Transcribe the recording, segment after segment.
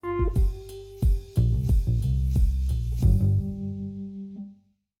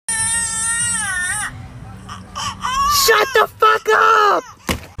back up!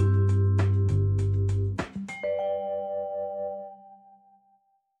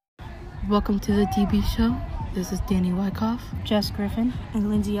 Welcome to the DB show. This is Danny Wyckoff, Jess Griffin, and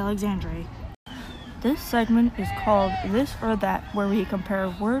Lindsay Alexandre. This segment is called This or That, where we compare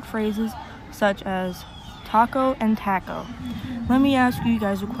word phrases such as taco and taco. Let me ask you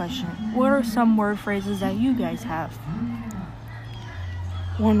guys a question. What are some word phrases that you guys have?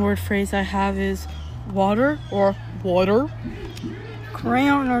 One word phrase I have is water or water.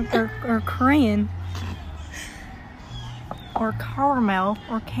 Crayon or crayon. Or caramel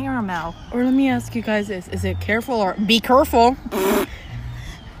or caramel. Or let me ask you guys this. Is it careful or be careful?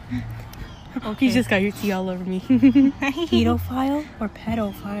 Okay. You just got your tea all over me. Pedophile or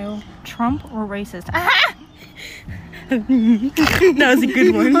pedophile? Trump or racist? That was a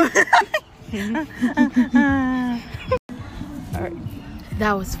good one. Alright.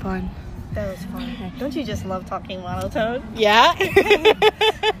 That was fun. That was fun. Don't you just love talking monotone? Yeah?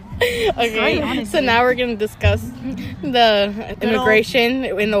 Okay, Great, so now we're going to discuss the immigration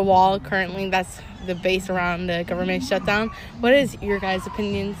in the wall currently. That's the base around the government shutdown. What is your guys'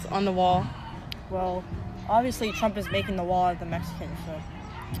 opinions on the wall? Well, obviously Trump is making the wall of the Mexicans, so.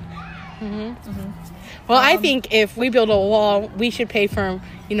 Well, I think if we build a wall, we should pay for,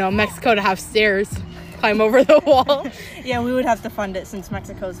 Mexico to have stairs climb over the wall. Yeah, we would have to fund it since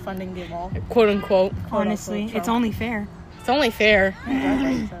Mexico's funding the wall. Quote unquote. Honestly, it's only fair. It's only fair.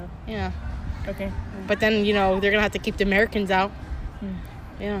 Exactly, so. Yeah. Okay. But then, they're going to have to keep the Americans out.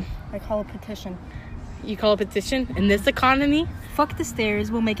 Yeah. I call a petition. You call a petition in this economy? Fuck the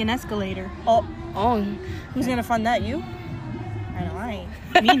stairs, we'll make an escalator. Oh. Who's gonna fund that? You? I know I ain't.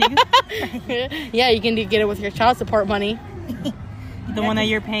 Me, nigga. Yeah, you can get it with your child support money. The one that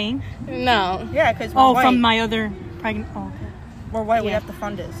you're paying? No. Yeah, because from my other pregnant. Oh, okay. We're white. We have to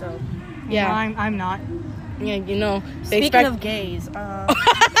fund it. So. Yeah. Well, I'm not. Yeah, Speaking of gays.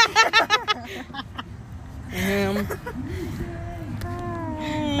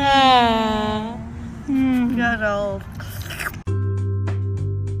 Good old.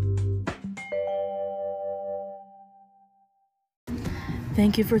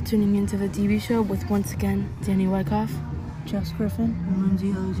 Thank you for tuning into the DB show with, once again, Danny Wyckoff, Jess Griffin, and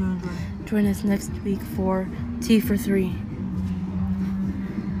Lindsay Alexandre. Join us next week for Tea for 3.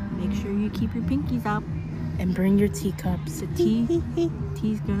 Make sure you keep your pinkies up. And bring your teacups.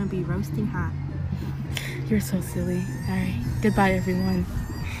 Tea's gonna be roasting hot. You're so silly. Alright. Goodbye, everyone.